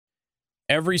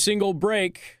every single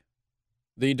break,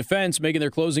 the defense making their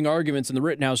closing arguments in the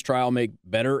Rittenhouse trial make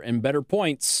better and better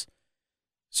points.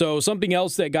 So something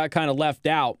else that got kind of left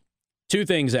out, two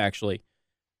things actually.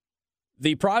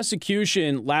 The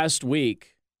prosecution last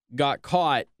week got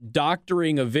caught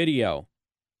doctoring a video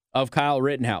of Kyle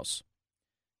Rittenhouse,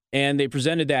 and they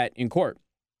presented that in court.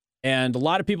 And a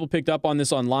lot of people picked up on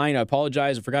this online. I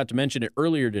apologize. I forgot to mention it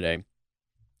earlier today.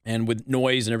 And with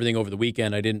noise and everything over the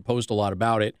weekend, I didn't post a lot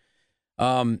about it.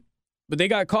 But they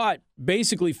got caught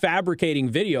basically fabricating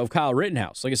video of Kyle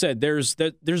Rittenhouse. Like I said, there's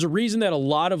a reason that a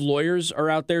lot of lawyers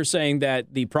are out there saying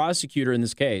that the prosecutor in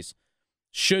this case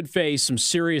should face some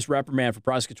serious reprimand for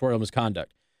prosecutorial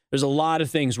misconduct. There's a lot of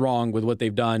things wrong with what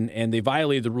they've done, and they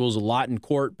violated the rules a lot in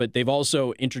court, but they've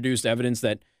also introduced evidence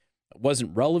that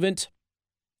wasn't relevant,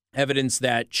 evidence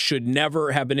that should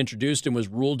never have been introduced and was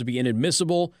ruled to be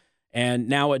inadmissible, and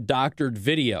now a doctored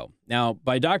video. Now,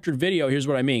 by doctored video, here's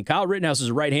what I mean. Kyle Rittenhouse is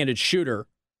a right-handed shooter.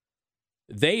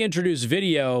 They introduced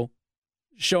video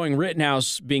showing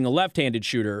Rittenhouse being a left-handed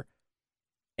shooter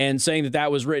and saying that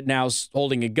that was Rittenhouse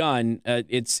holding a gun.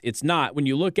 It's not. When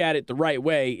you look at it the right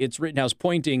way, it's Rittenhouse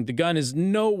pointing. The gun is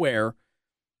nowhere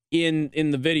in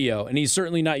the video, and he's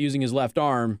certainly not using his left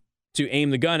arm to aim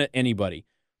the gun at anybody.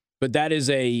 But that is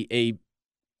a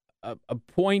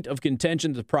point of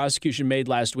contention that the prosecution made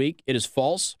last week. It is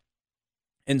false.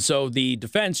 And so the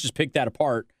defense just picked that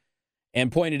apart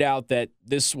and pointed out that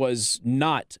this was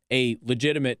not a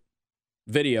legitimate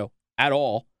video at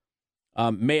all.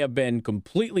 May have been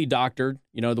completely doctored.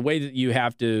 You know, the way that you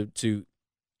have to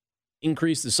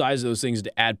increase the size of those things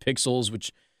to add pixels,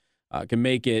 which can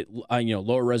make it,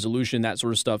 lower resolution, that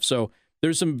sort of stuff. So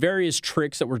there's some various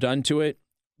tricks that were done to it.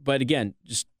 But again,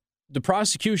 just the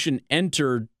prosecution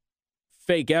entered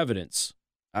fake evidence.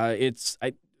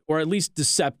 Or at least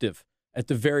deceptive, at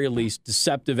the very least,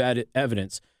 deceptive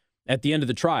evidence at the end of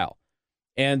the trial.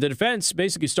 And the defense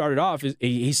basically started off,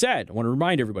 he said, I want to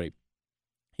remind everybody,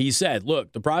 he said,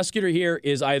 look, the prosecutor here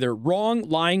is either wrong,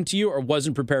 lying to you, or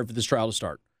wasn't prepared for this trial to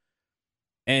start.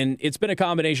 And it's been a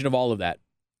combination of all of that,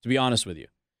 to be honest with you.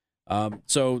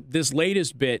 So this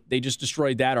latest bit, they just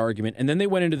destroyed that argument. And then they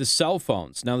went into the cell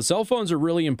phones. Now, the cell phones are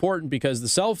really important because the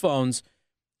cell phones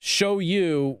show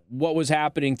you what was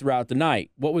happening throughout the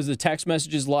night. What was the text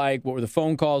messages like? What were the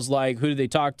phone calls like? Who did they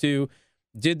talk to?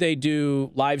 Did they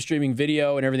do live streaming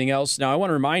video and everything else? Now, I want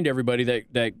to remind everybody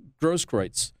that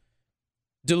Grosskreutz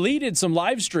deleted some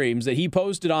live streams that he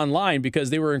posted online because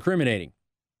they were incriminating.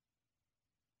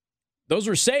 Those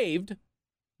were saved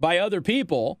by other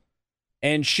people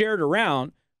and shared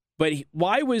around, but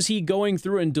why was he going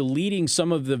through and deleting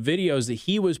some of the videos that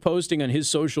he was posting on his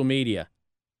social media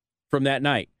from that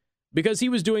night? Because he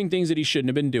was doing things that he shouldn't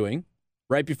have been doing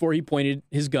right before he pointed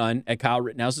his gun at Kyle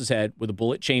Rittenhouse's head with a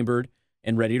bullet chambered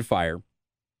and ready to fire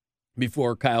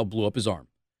before Kyle blew up his arm.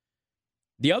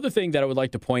 The other thing that I would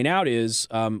like to point out is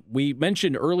we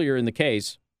mentioned earlier in the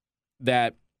case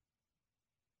that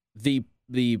the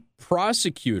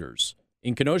prosecutors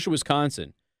in Kenosha,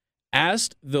 Wisconsin,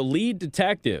 asked the lead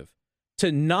detective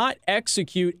to not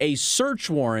execute a search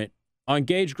warrant on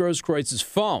Gage Grosskreuz's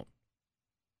phone.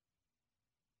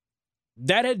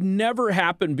 That had never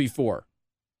happened before.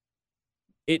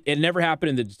 It had never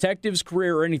happened in the detective's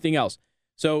career or anything else.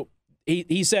 So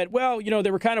he said, well,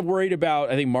 they were kind of worried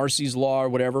about, I think, Marsy's Law or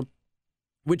whatever,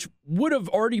 which would have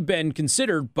already been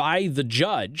considered by the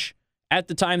judge at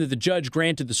the time that the judge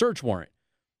granted the search warrant.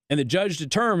 And the judge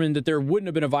determined that there wouldn't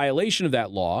have been a violation of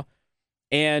that law.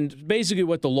 And basically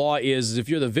what the law is if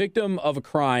you're the victim of a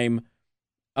crime,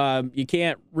 you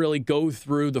can't really go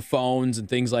through the phones and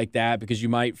things like that because you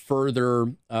might further,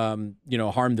 harm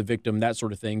the victim, that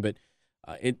sort of thing. But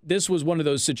this was one of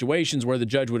those situations where the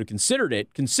judge would have considered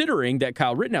it, considering that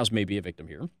Kyle Rittenhouse may be a victim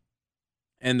here.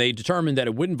 And they determined that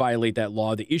it wouldn't violate that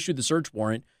law. They issued the search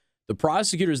warrant. The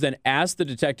prosecutors then asked the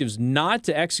detectives not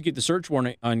to execute the search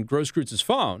warrant on Grosskreuz's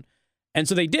phone. And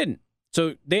so they didn't.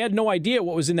 So they had no idea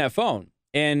what was in that phone.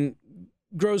 And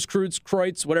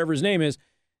Grosskreutz, whatever his name is,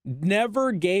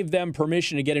 never gave them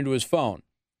permission to get into his phone.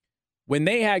 When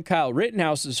they had Kyle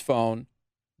Rittenhouse's phone,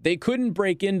 they couldn't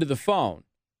break into the phone.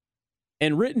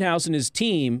 And Rittenhouse and his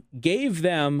team gave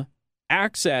them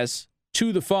access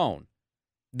to the phone.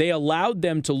 They allowed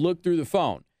them to look through the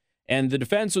phone. And the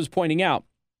defense was pointing out,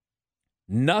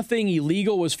 nothing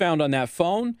illegal was found on that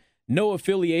phone. No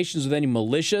affiliations with any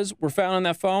militias were found on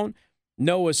that phone.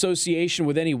 No association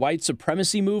with any white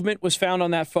supremacy movement was found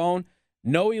on that phone.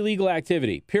 No illegal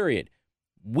activity, period.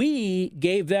 We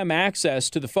gave them access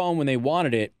to the phone when they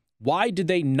wanted it. Why did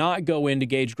they not go in to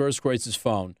Gage Grosskreuz's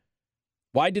phone?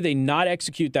 Why did they not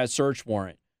execute that search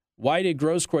warrant? Why did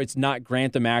Grosskreutz not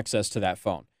grant them access to that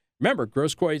phone? Remember,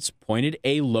 Grosskreutz pointed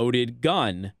a loaded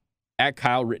gun at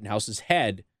Kyle Rittenhouse's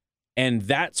head, and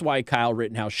that's why Kyle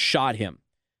Rittenhouse shot him.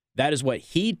 That is what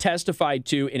he testified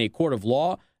to in a court of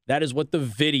law. That is what the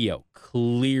video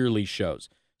clearly shows.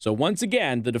 So once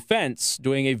again, the defense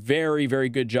doing a very, very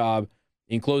good job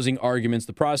in closing arguments.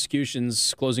 The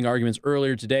prosecution's closing arguments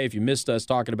earlier today, if you missed us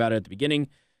talking about it at the beginning,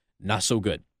 not so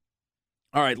good.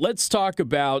 All right, let's talk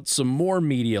about some more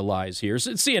media lies here.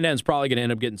 So CNN's probably going to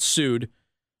end up getting sued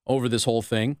over this whole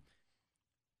thing.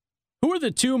 Who are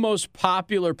the two most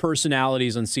popular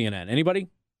personalities on CNN? Anybody?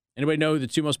 Anybody know who the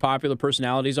two most popular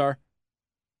personalities are?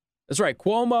 That's right,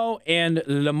 Cuomo and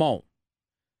Lamont.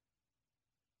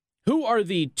 Who are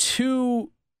the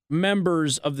two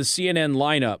members of the CNN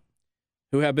lineup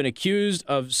who have been accused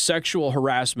of sexual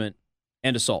harassment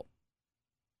and assault?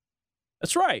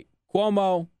 That's right,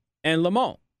 Cuomo and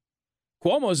Lamont.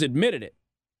 Cuomo's admitted it.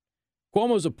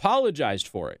 Cuomo's apologized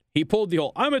for it. He pulled the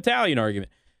whole "I'm Italian"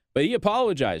 argument, but he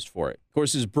apologized for it. Of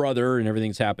course, his brother and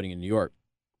everything's happening in New York.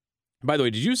 By the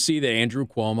way, did you see that Andrew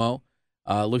Cuomo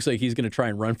looks like he's going to try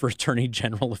and run for Attorney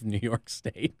General of New York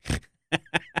State?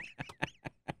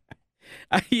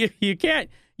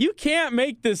 You can't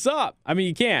make this up. I mean,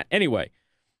 you can't. Anyway,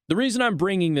 the reason I'm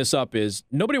bringing this up is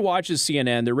nobody watches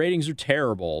CNN. Their ratings are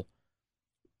terrible.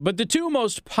 But the two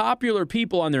most popular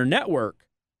people on their network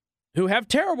who have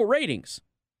terrible ratings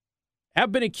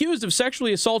have been accused of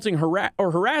sexually assaulting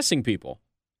or harassing people.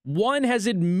 One has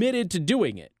admitted to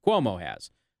doing it. Cuomo has.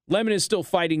 Lemon is still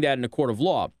fighting that in a court of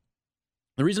law.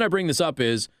 The reason I bring this up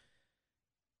is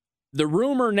the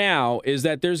rumor now is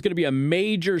that there's going to be a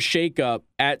major shakeup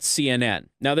at CNN.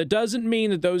 Now, that doesn't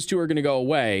mean that those two are going to go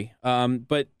away.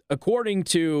 But according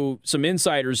to some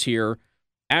insiders here,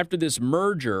 after this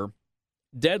merger,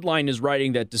 Deadline is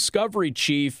writing that Discovery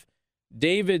chief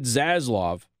David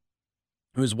Zaslav,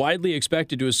 who is widely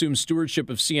expected to assume stewardship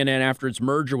of CNN after its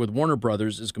merger with Warner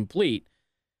Brothers is complete,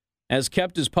 has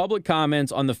kept his public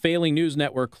comments on the failing news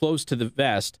network close to the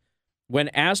vest. When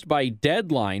asked by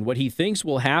Deadline what he thinks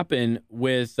will happen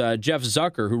with Jeff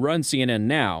Zucker, who runs CNN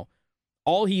now,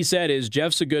 all he said is,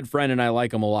 Jeff's a good friend and I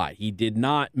like him a lot. He did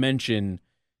not mention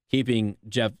keeping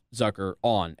Jeff Zucker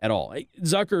on at all.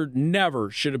 Zucker never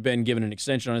should have been given an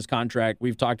extension on his contract.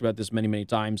 We've talked about this many, many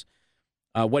times.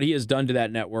 What he has done to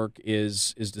that network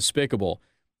is despicable.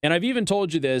 And I've even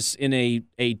told you this in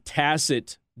a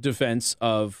tacit defense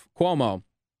of Cuomo.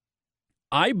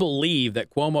 I believe that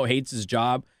Cuomo hates his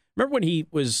job. Remember when he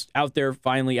was out there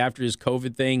finally after his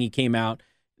COVID thing, he came out.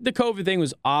 The COVID thing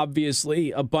was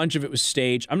obviously, a bunch of it was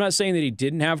staged. I'm not saying that he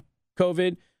didn't have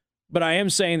COVID, but I am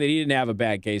saying that he didn't have a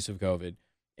bad case of COVID.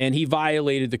 And he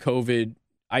violated the COVID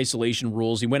isolation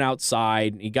rules. He went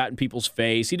outside. He got in people's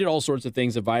face. He did all sorts of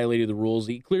things that violated the rules.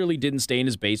 He clearly didn't stay in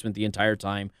his basement the entire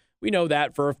time. We know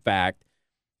that for a fact.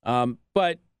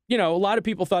 But, you know, a lot of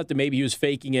people thought that maybe he was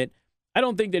faking it. I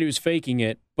don't think that he was faking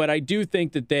it, but I do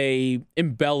think that they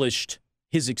embellished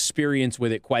his experience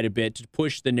with it quite a bit to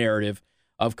push the narrative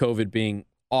of COVID being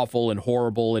awful and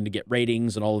horrible and to get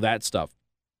ratings and all of that stuff.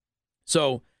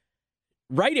 So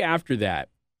right after that,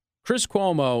 Chris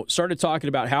Cuomo started talking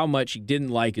about how much he didn't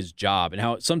like his job and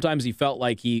how sometimes he felt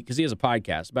like because he has a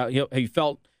podcast, about he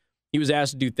felt he was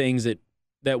asked to do things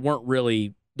that weren't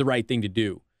really the right thing to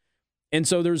do. And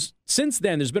so since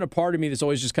then, there's been a part of me that's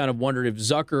always just kind of wondered if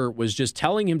Zucker was just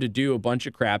telling him to do a bunch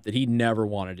of crap that he never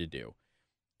wanted to do.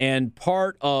 And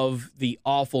part of the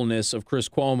awfulness of Chris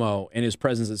Cuomo and his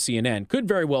presence at CNN could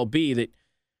very well be that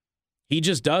he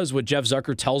just does what Jeff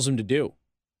Zucker tells him to do,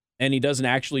 and he doesn't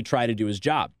actually try to do his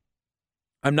job.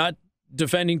 I'm not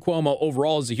defending Cuomo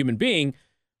overall as a human being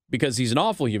because he's an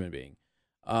awful human being.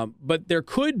 But there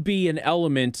could be an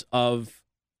element of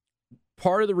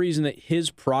part of the reason that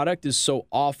his product is so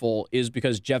awful is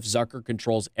because Jeff Zucker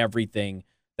controls everything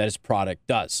that his product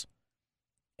does.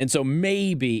 And so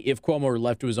maybe if Cuomo were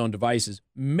left to his own devices,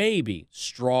 maybe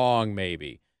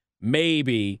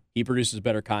he produces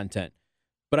better content.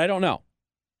 But I don't know.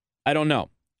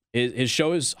 His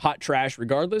show is hot trash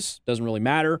regardless. Doesn't really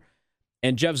matter.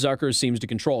 And Jeff Zucker seems to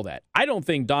control that. I don't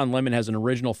think Don Lemon has an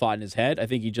original thought in his head. I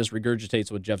think he just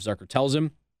regurgitates what Jeff Zucker tells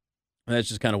him. And that's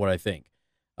just kind of what I think.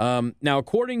 Now,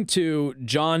 according to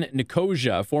John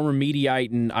Nicosia, former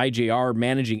Mediaite and IJR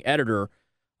managing editor,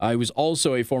 he was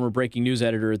also a former breaking news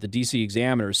editor at the DC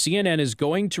Examiner, CNN is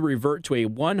going to revert to a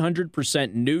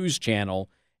 100% news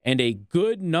channel, and a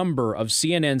good number of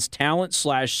CNN's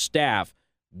talent/staff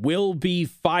will be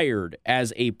fired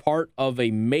as a part of a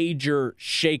major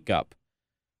shakeup.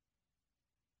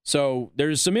 So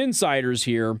there's some insiders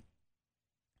here.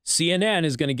 CNN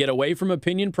is going to get away from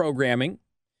opinion programming.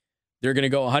 They're going to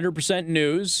go 100%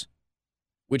 news,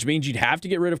 which means you'd have to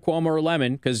get rid of Cuomo or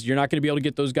Lemon because you're not going to be able to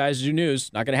get those guys to do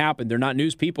news. Not going to happen. They're not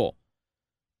news people.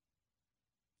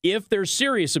 If they're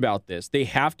serious about this, they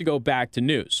have to go back to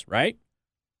news, right?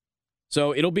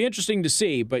 So it'll be interesting to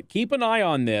see, but keep an eye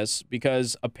on this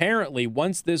because apparently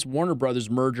once this Warner Brothers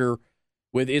merger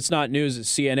with It's Not News at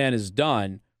CNN is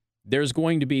done, there's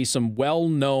going to be some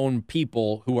well-known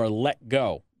people who are let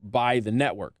go by the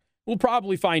network. We'll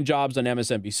probably find jobs on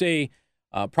MSNBC,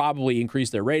 probably increase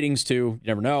their ratings too. You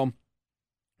never know,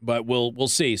 but we'll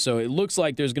see. So it looks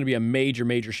like there's going to be a major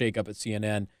shakeup at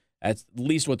CNN. That's at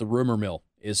least what the rumor mill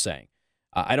is saying.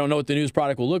 I don't know what the news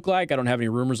product will look like. I don't have any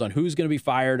rumors on who's going to be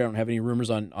fired. I don't have any rumors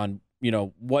on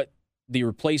what the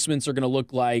replacements are going to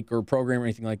look like or program or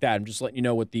anything like that. I'm just letting you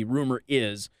know what the rumor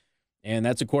is, and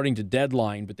that's according to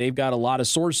Deadline, but they've got a lot of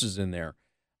sources in there.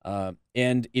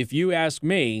 And if you ask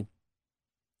me,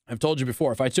 I've told you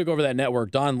before, if I took over that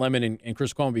network, Don Lemon and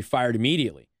Chris Cuomo would be fired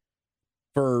immediately.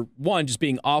 For one, just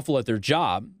being awful at their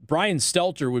job. Brian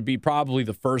Stelter would be probably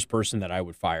the first person that I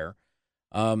would fire.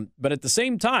 But at the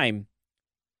same time,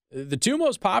 the two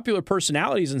most popular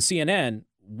personalities in CNN,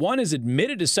 one is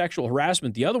admitted to sexual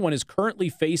harassment. The other one is currently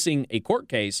facing a court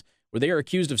case where they are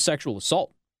accused of sexual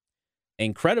assault.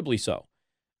 Incredibly so.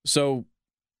 So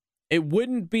it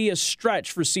wouldn't be a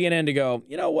stretch for CNN to go,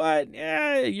 you know what?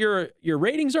 Your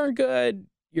ratings aren't good.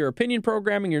 Your opinion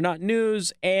programming, you're not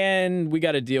news, and we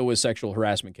got to deal with sexual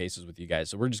harassment cases with you guys.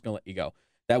 So we're just going to let you go.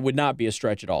 That would not be a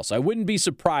stretch at all. So I wouldn't be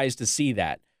surprised to see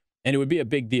that. And it would be a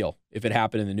big deal if it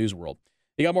happened in the news world.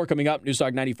 You got more coming up. News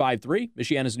Talk 95.3,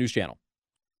 Michiana's news channel.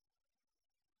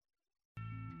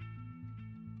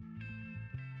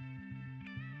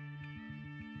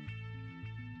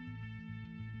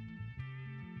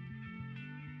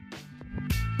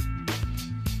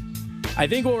 I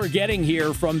think what we're getting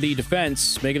here from the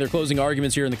defense, making their closing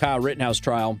arguments here in the Kyle Rittenhouse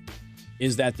trial,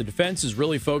 is that the defense is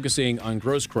really focusing on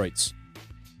Grosskreutz,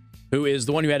 who is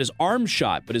the one who had his arm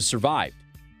shot but has survived.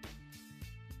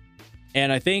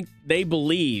 And I think they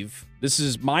believe, this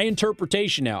is my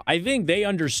interpretation now, I think they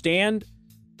understand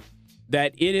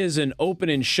that it is an open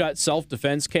and shut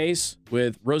self-defense case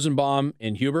with Rosenbaum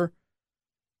and Huber.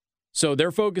 So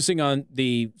they're focusing on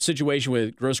the situation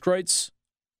with Grosskreutz,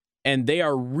 and they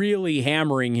are really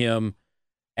hammering him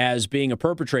as being a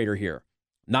perpetrator here,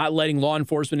 not letting law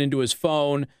enforcement into his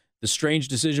phone, the strange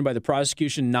decision by the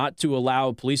prosecution not to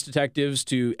allow police detectives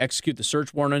to execute the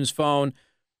search warrant on his phone.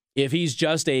 If he's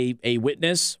just a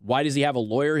witness, why does he have a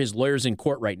lawyer? His lawyer's in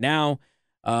court right now.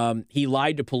 He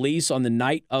lied to police on the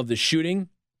night of the shooting.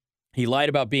 He lied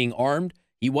about being armed.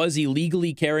 He was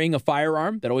illegally carrying a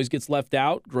firearm. That always gets left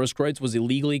out. Grosskreutz was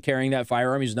illegally carrying that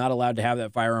firearm. He was not allowed to have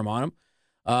that firearm on him.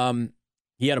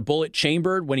 He had a bullet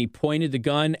chambered when he pointed the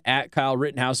gun at Kyle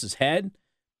Rittenhouse's head.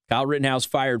 Kyle Rittenhouse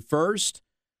fired first.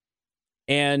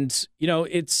 And, you know,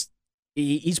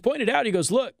 he's pointed out, he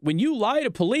goes, look, when you lie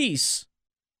to police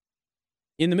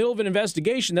in the middle of an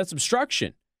investigation, that's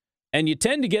obstruction. And you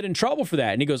tend to get in trouble for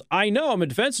that. And he goes, I know, I'm a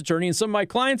defense attorney and some of my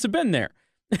clients have been there.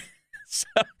 So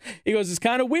he goes, it's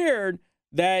kind of weird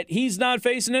that he's not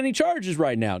facing any charges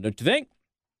right now, don't you think?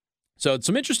 So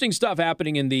some interesting stuff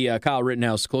happening in the Kyle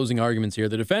Rittenhouse closing arguments here.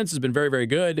 The defense has been very, very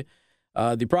good.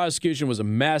 The prosecution was a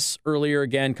mess earlier,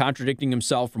 again, contradicting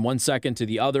himself from one second to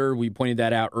the other. We pointed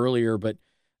that out earlier, but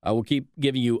we'll keep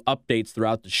giving you updates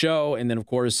throughout the show. And then, of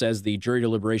course, as the jury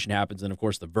deliberation happens, and, of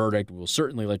course, the verdict, we'll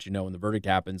certainly let you know when the verdict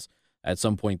happens at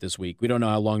some point this week. We don't know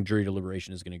how long jury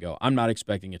deliberation is going to go. I'm not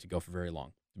expecting it to go for very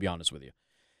long, to be honest with you.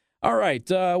 All right,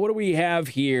 what do we have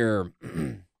here?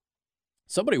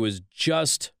 Somebody was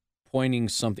just pointing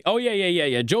something. Oh,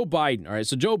 yeah. Joe Biden. All right,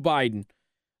 so Joe Biden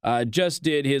just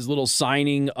did his little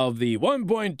signing of the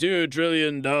 $1.2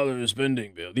 trillion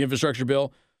spending bill, the infrastructure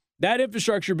bill. That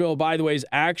infrastructure bill, by the way, is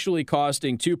actually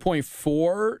costing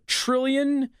 $2.4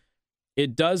 trillion.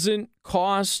 It doesn't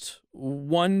cost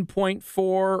 1.4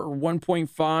 or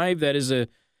 1.5. That is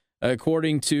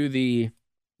according to the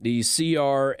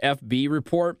CRFB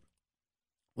report.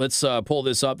 Let's pull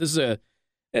this up. This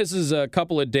is a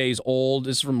couple of days old.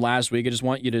 This is from last week. I just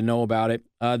want you to know about it.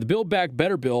 The Build Back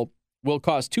Better bill will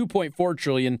cost $2.4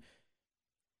 trillion,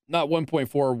 not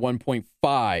 1.4 or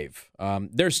 1.5.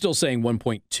 They're still saying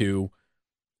 1.2.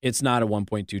 It's not a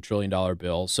 $1.2 trillion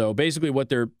bill. So basically what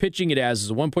they're pitching it as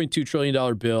is a $1.2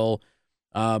 trillion bill,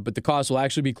 but the cost will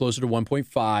actually be closer to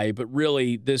 1.5. But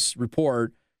really, this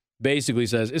report basically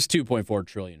says it's 2.4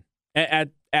 trillion at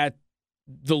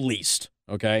the least.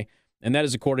 Okay, and that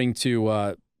is according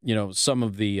to some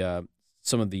of the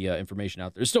information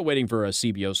out there. They're still waiting for a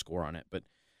CBO score on it, but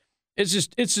it's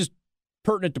just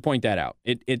pertinent to point that out.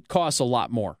 It costs a lot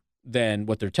more than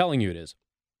what they're telling you it is.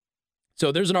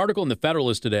 So there's an article in the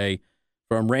Federalist today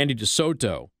from Randy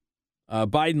DeSoto.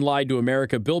 Biden lied to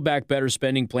America. Build Back Better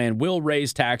spending plan will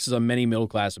raise taxes on many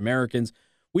middle-class Americans.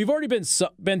 We've already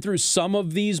been through some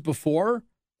of these before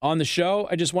on the show.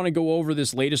 I just want to go over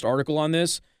this latest article on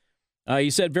this. He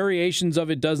said variations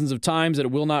of it dozens of times that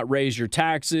it will not raise your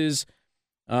taxes.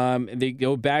 They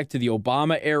go back to the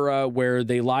Obama era where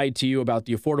they lied to you about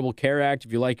the Affordable Care Act.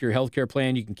 If you like your health care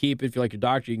plan, you can keep it. If you like your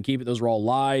doctor, you can keep it. Those were all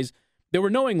lies. There were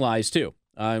knowing lies, too.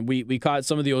 We caught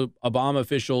some of the Obama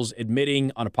officials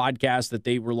admitting on a podcast that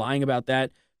they were lying about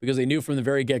that because they knew from the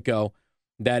very get-go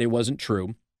that it wasn't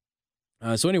true.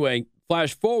 So anyway,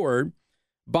 flash forward.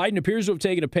 Biden appears to have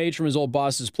taken a page from his old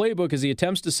boss's playbook as he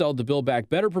attempts to sell the Build Back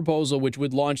Better proposal, which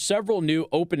would launch several new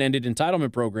open-ended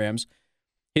entitlement programs.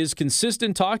 His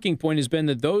consistent talking point has been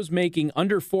that those making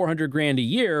under $400,000 a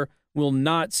year will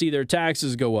not see their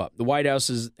taxes go up. The White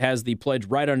House has the pledge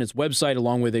right on its website,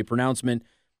 along with a pronouncement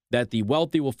that the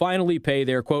wealthy will finally pay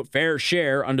their, quote, fair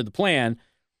share under the plan.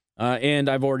 And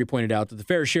I've already pointed out that the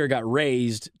fair share got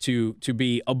raised to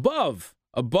be above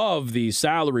the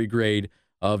salary grade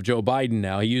of Joe Biden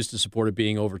now. He used to support it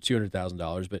being over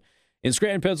 $200,000. But in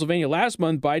Scranton, Pennsylvania last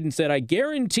month, Biden said, I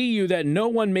guarantee you that no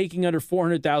one making under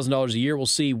 $400,000 a year will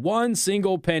see one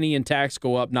single penny in tax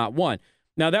go up, not one.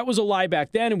 Now, that was a lie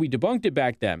back then, and we debunked it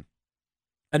back then.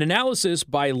 An analysis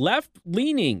by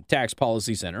left-leaning Tax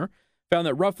Policy Center found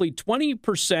that roughly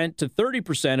 20% to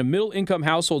 30% of middle-income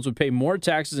households would pay more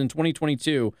taxes in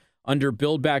 2022 under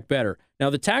Build Back Better.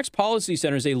 Now, the Tax Policy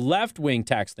Center is a left-wing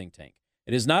tax think tank.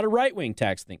 It is not a right-wing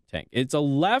tax think tank. It's a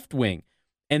left-wing.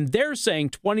 And they're saying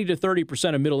 20 to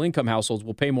 30% of middle-income households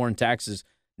will pay more in taxes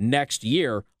next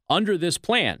year under this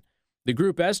plan. The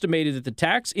group estimated that the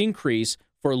tax increase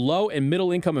for low and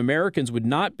middle-income Americans would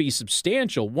not be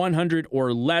substantial, $100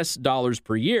 or less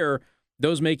per year.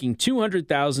 Those making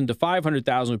 $200,000 to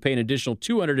 $500,000 would pay an additional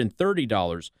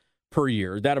 $230 per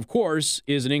year. That, of course,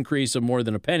 is an increase of more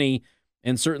than a penny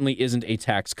and certainly isn't a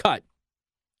tax cut.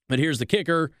 But here's the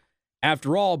kicker.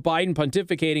 After all, Biden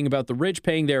pontificating about the rich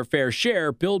paying their fair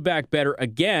share, Build Back Better,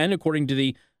 again, according to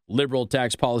the Liberal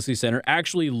Tax Policy Center,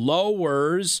 actually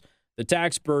lowers the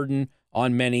tax burden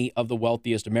on many of the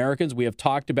wealthiest Americans. We have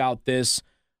talked about this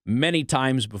many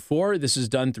times before. This is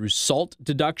done through SALT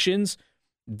deductions.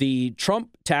 The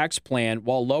Trump tax plan,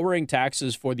 while lowering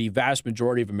taxes for the vast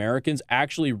majority of Americans,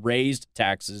 actually raised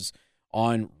taxes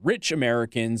on rich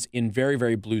Americans in very,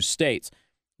 very blue states.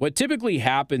 What typically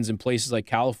happens in places like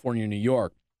California and New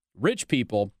York, rich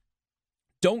people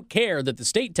don't care that the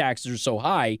state taxes are so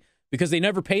high because they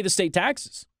never pay the state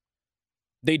taxes.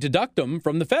 They deduct them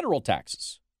from the federal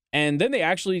taxes. And then they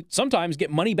actually sometimes get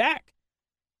money back.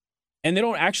 And they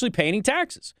don't actually pay any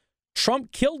taxes.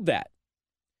 Trump killed that.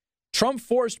 Trump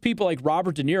forced people like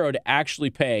Robert De Niro to actually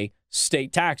pay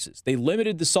state taxes. They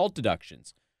limited the SALT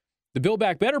deductions. The Build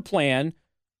Back Better plan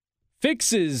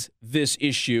fixes this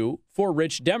issue for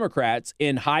rich Democrats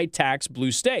in high-tax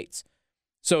blue states.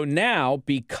 So now,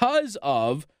 because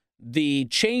of the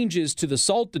changes to the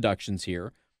SALT deductions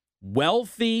here,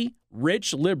 wealthy,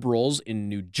 rich liberals in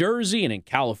New Jersey and in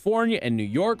California and New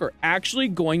York are actually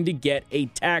going to get a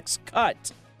tax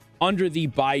cut under the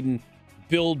Biden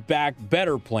Build Back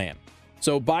Better plan.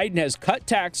 So Biden has cut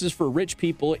taxes for rich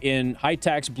people in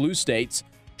high-tax blue states.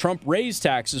 Trump raised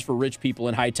taxes for rich people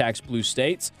in high-tax blue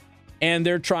states. And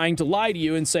they're trying to lie to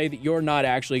you and say that you're not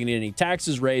actually going to get any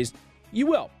taxes raised. You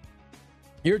will.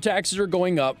 Your taxes are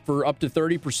going up for up to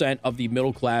 30% of the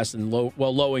middle class and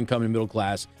low income and middle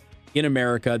class in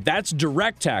America. That's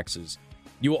direct taxes.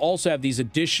 You will also have these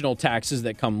additional taxes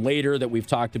that come later that we've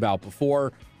talked about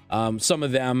before. Some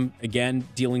of them, again,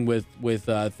 dealing with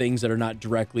things that are not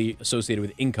directly associated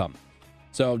with income.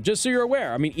 So just so you're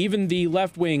aware, I mean, even the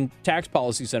left-wing tax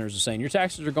policy centers are saying your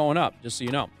taxes are going up, just so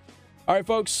you know. All right,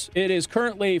 folks, it is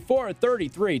currently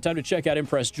 4:33. Time to check out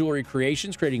Impress Jewelry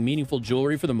Creations, creating meaningful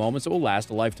jewelry for the moments that will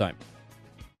last a lifetime.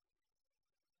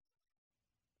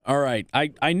 All right,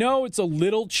 I know it's a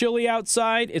little chilly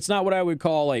outside. It's not what I would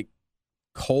call, like,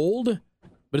 cold,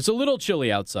 but it's a little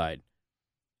chilly outside.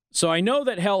 So I know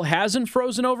that hell hasn't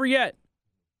frozen over yet,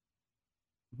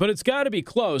 but it's got to be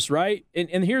close, right?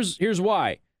 And here's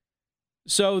why.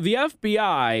 So the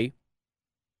FBI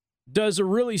does a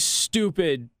really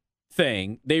stupid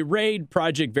thing. They raid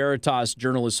Project Veritas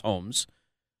journalists' homes.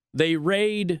 They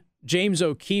raid James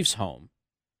O'Keefe's home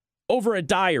over a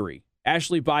diary,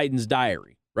 Ashley Biden's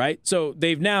diary, right? So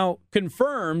they've now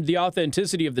confirmed the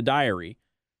authenticity of the diary.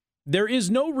 There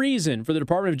is no reason for the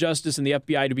Department of Justice and the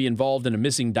FBI to be involved in a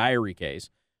missing diary case.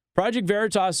 Project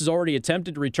Veritas has already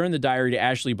attempted to return the diary to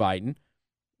Ashley Biden.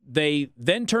 They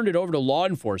then turned it over to law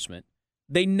enforcement.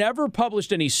 They never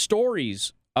published any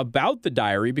stories about the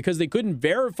diary because they couldn't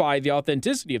verify the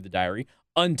authenticity of the diary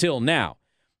until now.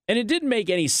 And it didn't make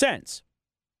any sense.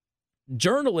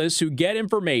 Journalists who get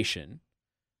information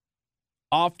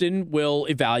often will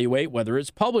evaluate whether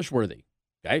it's publish worthy.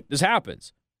 Okay, this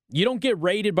happens. You don't get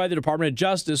raided by the Department of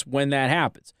Justice when that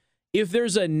happens. If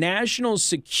there's a national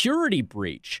security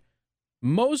breach,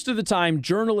 most of the time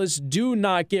journalists do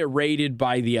not get raided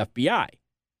by the FBI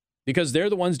because they're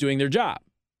the ones doing their job.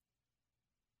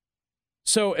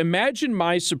 So imagine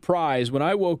my surprise when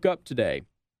I woke up today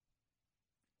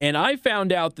and I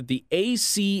found out that the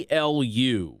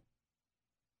ACLU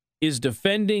is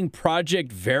defending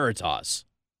Project Veritas.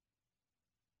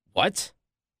 What?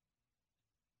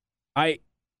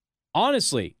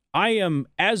 Honestly, I am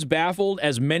as baffled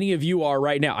as many of you are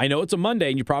right now. I know it's a Monday,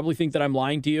 and you probably think that I'm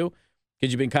lying to you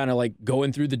because you've been kind of like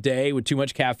going through the day with too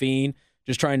much caffeine,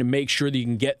 just trying to make sure that you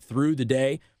can get through the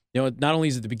day. You know, not only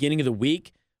is it the beginning of the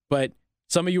week, but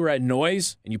some of you were at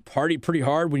Noise, and you partied pretty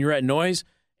hard when you were at Noise,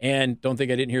 and don't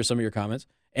think I didn't hear some of your comments.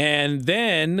 And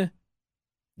then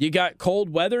you got cold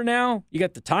weather now. You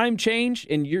got the time change,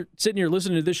 and you're sitting here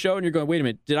listening to this show, and you're going, wait a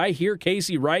minute, did I hear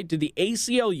Casey right? Did the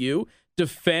ACLU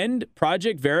defend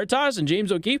Project Veritas and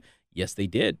James O'Keefe? Yes, they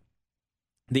did.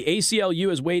 The ACLU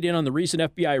has weighed in on the recent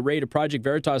FBI raid of Project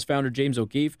Veritas founder James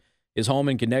O'Keefe, his home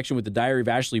in connection with the diary of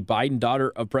Ashley Biden,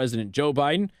 daughter of President Joe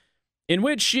Biden, in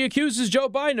which she accuses Joe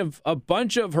Biden of a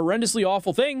bunch of horrendously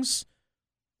awful things,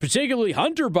 particularly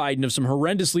Hunter Biden of some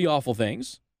horrendously awful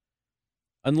things.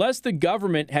 Unless the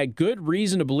government had good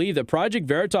reason to believe that Project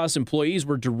Veritas employees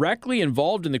were directly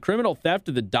involved in the criminal theft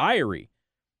of the diary,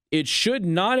 it should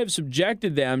not have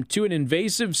subjected them to an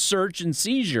invasive search and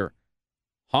seizure.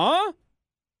 Huh?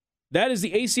 That is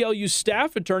the ACLU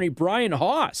staff attorney, Brian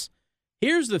Haas.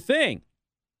 Here's the thing.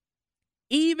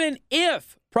 Even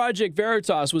if Project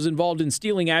Veritas was involved in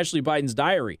stealing Ashley Biden's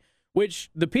diary, which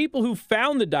the people who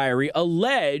found the diary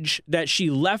allege that she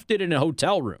left it in a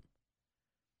hotel room.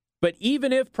 But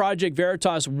even if Project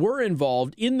Veritas were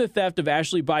involved in the theft of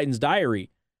Ashley Biden's diary,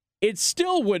 it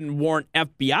still wouldn't warrant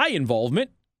FBI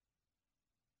involvement.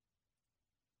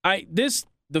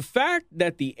 The fact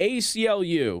that the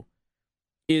ACLU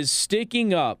is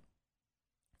sticking up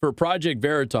for Project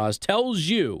Veritas tells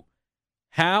you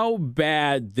how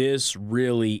bad this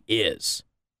really is.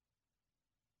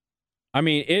 I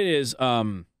mean, it is,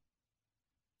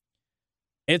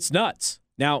 it's nuts.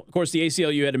 Now, of course, the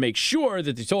ACLU had to make sure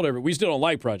that they told everyone, we still don't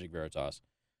like Project Veritas.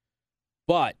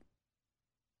 But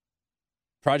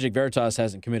Project Veritas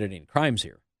hasn't committed any crimes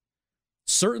here.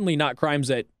 Certainly not crimes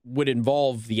that would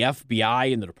involve the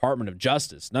FBI and the Department of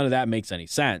Justice. None of that makes any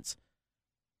sense.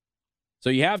 So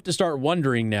you have to start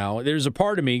wondering now. There's a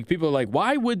part of me, people are like,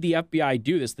 why would the FBI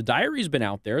do this? The diary's been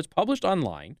out there. It's published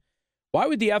online. Why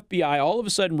would the FBI all of a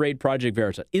sudden raid Project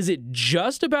Veritas? Is it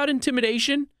just about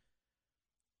intimidation?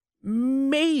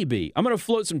 Maybe. I'm going to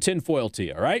float some tinfoil to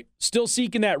you, all right? Still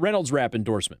seeking that Reynolds Wrap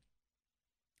endorsement.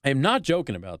 I am not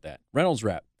joking about that. Reynolds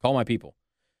Wrap. Call my people.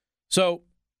 So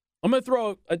I'm going to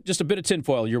throw just a bit of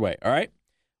tinfoil your way, all right?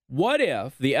 What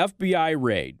if the FBI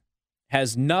raid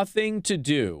has nothing to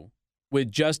do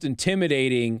with just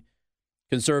intimidating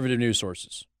conservative news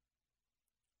sources?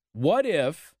 What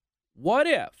if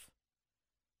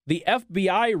the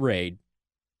FBI raid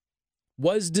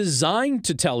was designed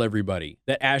to tell everybody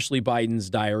that Ashley Biden's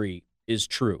diary is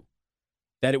true,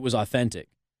 that it was authentic?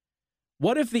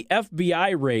 What if the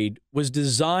FBI raid was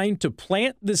designed to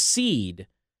plant the seed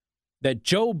that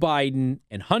Joe Biden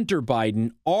and Hunter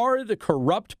Biden are the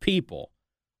corrupt people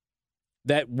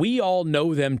that we all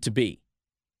know them to be?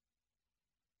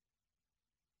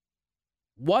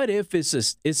 What if it's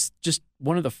just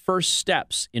one of the first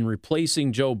steps in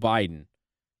replacing Joe Biden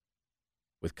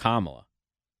with Kamala?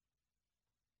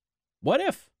 What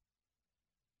if?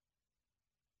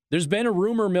 There's been a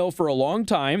rumor mill for a long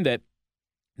time that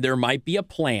there might be a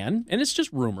plan, and it's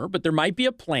just rumor, but there might be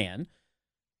a plan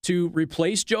to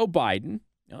replace Joe Biden,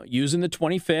 using the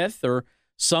 25th or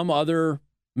some other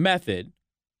method.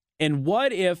 And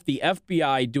what if the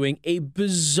FBI doing a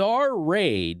bizarre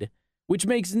raid, which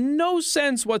makes no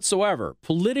sense whatsoever,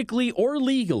 politically or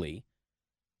legally,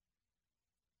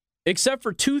 except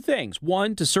for two things.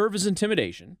 One, to serve as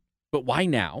intimidation. But why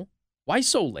now? Why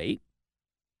so late?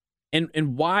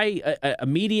 And why a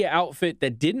media outfit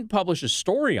that didn't publish a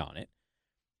story on it?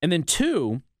 And then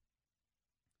two,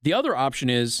 the other option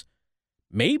is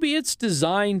maybe it's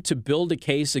designed to build a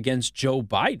case against Joe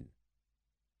Biden.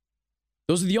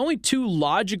 Those are the only two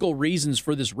logical reasons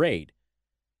for this raid.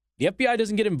 The FBI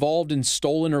doesn't get involved in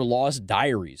stolen or lost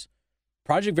diaries.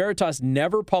 Project Veritas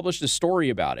never published a story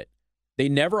about it. They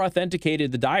never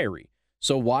authenticated the diary.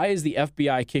 So why is the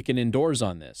FBI kicking indoors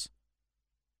on this?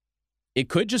 It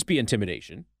could just be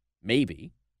intimidation,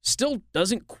 maybe. Still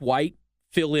doesn't quite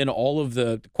fill in all of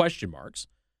the question marks.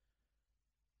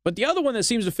 But the other one that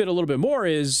seems to fit a little bit more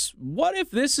is, what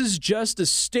if this is just a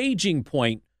staging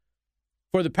point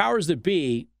for the powers that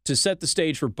be to set the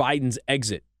stage for Biden's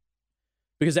exit?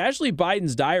 Because Ashley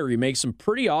Biden's diary makes some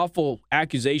pretty awful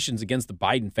accusations against the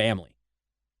Biden family.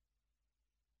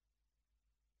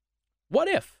 What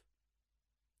if?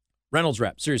 Reynolds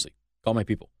Wrap, seriously, call my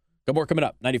people. Got more coming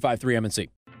up, 95.3 MNC.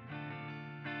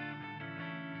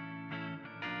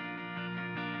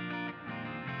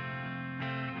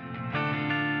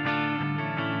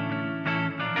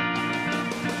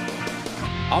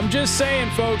 I'm just saying,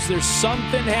 folks, there's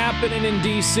something happening in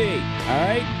D.C., all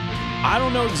right? I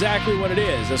don't know exactly what it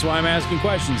is. That's why I'm asking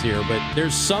questions here, but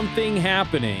there's something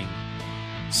happening.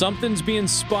 Something's being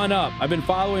spun up. I've been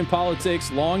following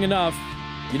politics long enough.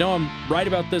 You know, I'm right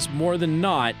about this more than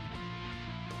not.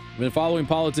 I've been following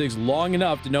politics long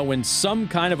enough to know when some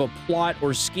kind of a plot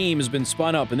or scheme has been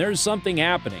spun up, and there's something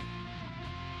happening.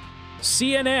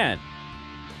 CNN,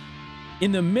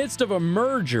 in the midst of a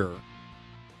merger,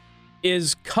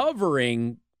 is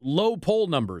covering low poll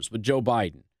numbers with Joe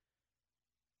Biden.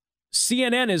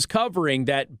 CNN is covering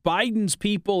that Biden's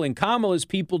people and Kamala's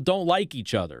people don't like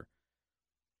each other.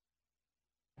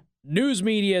 News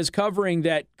media is covering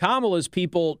that Kamala's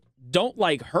people don't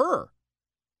like her.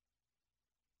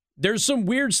 There's some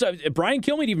weird stuff. Brian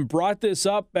Kilmeade even brought this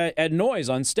up at Noise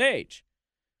on stage.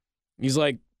 He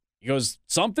goes,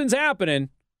 something's happening.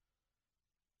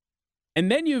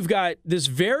 And then you've got this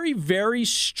very, very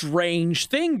strange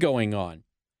thing going on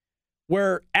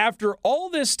where after all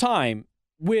this time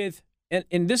with,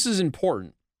 and this is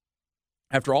important,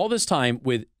 after all this time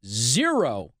with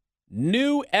zero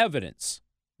new evidence,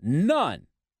 none,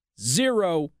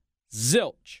 zero,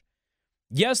 zilch.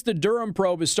 Yes, the Durham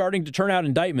probe is starting to turn out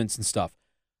indictments and stuff,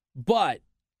 but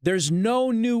there's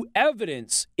no new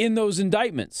evidence in those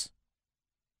indictments.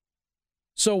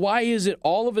 So why is it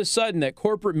all of a sudden that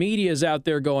corporate media is out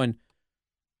there going,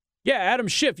 yeah, Adam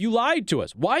Schiff, you lied to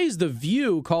us? Why is The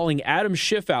View calling Adam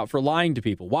Schiff out for lying to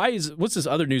people? What's this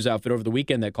other news outfit over the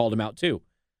weekend that called him out too?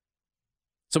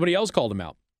 Somebody else called him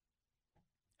out.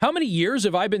 How many years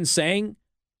have I been saying,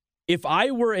 if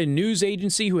I were a news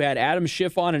agency who had Adam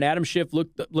Schiff on and Adam Schiff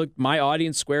looked my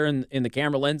audience square in the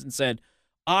camera lens and said,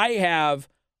 I have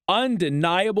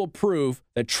undeniable proof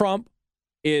that Trump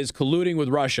is colluding with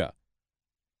Russia,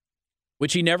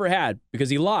 which he never had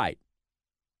because he lied.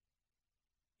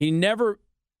 He never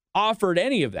offered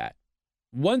any of that.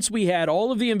 Once we had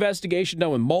all of the investigation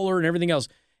done with Mueller and everything else,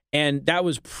 and that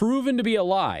was proven to be a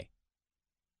lie,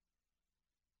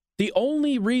 the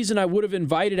only reason I would have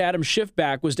invited Adam Schiff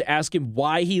back was to ask him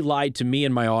why he lied to me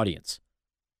and my audience.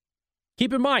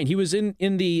 Keep in mind, he was in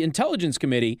the Intelligence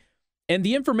Committee, and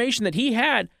the information that he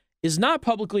had is not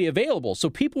publicly available,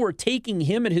 so people were taking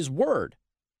him at his word.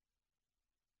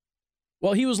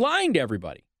 Well, he was lying to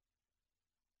everybody.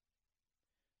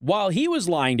 While he was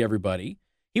lying to everybody,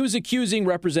 he was accusing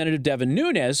Representative Devin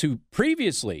Nunes, who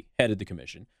previously headed the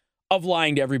commission, of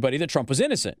lying to everybody that Trump was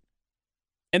innocent.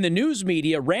 And the news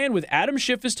media ran with Adam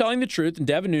Schiff is telling the truth and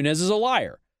Devin Nunes is a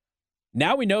liar.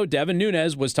 Now we know Devin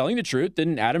Nunes was telling the truth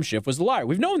and Adam Schiff was the liar.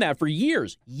 We've known that for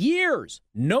years. Years.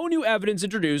 No new evidence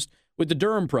introduced with the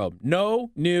Durham probe. No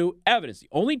new evidence. The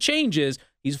only change is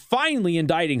he's finally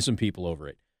indicting some people over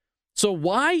it. So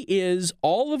why is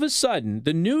all of a sudden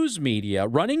the news media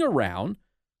running around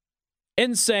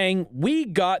and saying we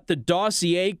got the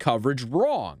dossier coverage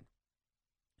wrong?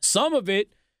 Some of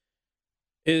it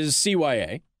is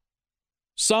CYA.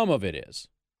 Some of it is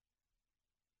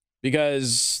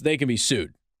because they can be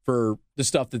sued for the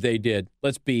stuff that they did.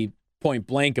 Let's be point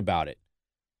blank about it.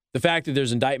 The fact that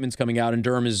there's indictments coming out and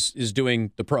Durham is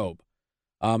doing the probe.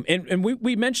 And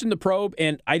we mentioned the probe,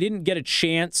 and I didn't get a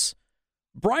chance.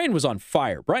 Brian was on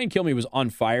fire. Brian Kilmeade was on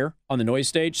fire on the Noise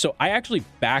stage, so I actually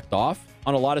backed off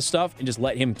on a lot of stuff and just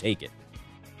let him take it.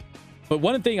 But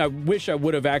one thing I wish I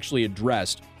would have actually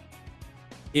addressed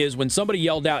is when somebody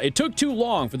yelled out, it took too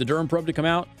long for the Durham probe to come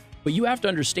out, but you have to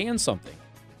understand something.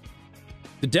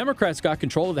 The Democrats got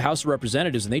control of the House of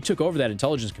Representatives, and they took over that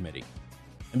Intelligence Committee.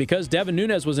 And because Devin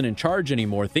Nunes wasn't in charge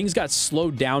anymore, things got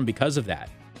slowed down because of that.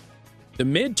 The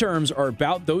midterms are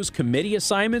about those committee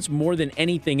assignments more than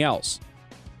anything else.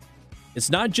 It's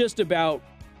not just about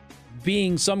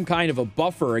being some kind of a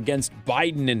buffer against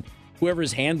Biden and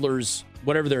whoever's handlers,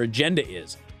 whatever their agenda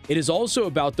is. It is also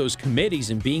about those committees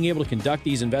and being able to conduct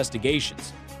these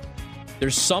investigations.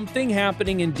 There's something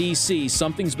happening in D.C.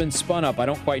 Something's been spun up. I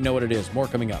don't quite know what it is. More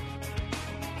coming up.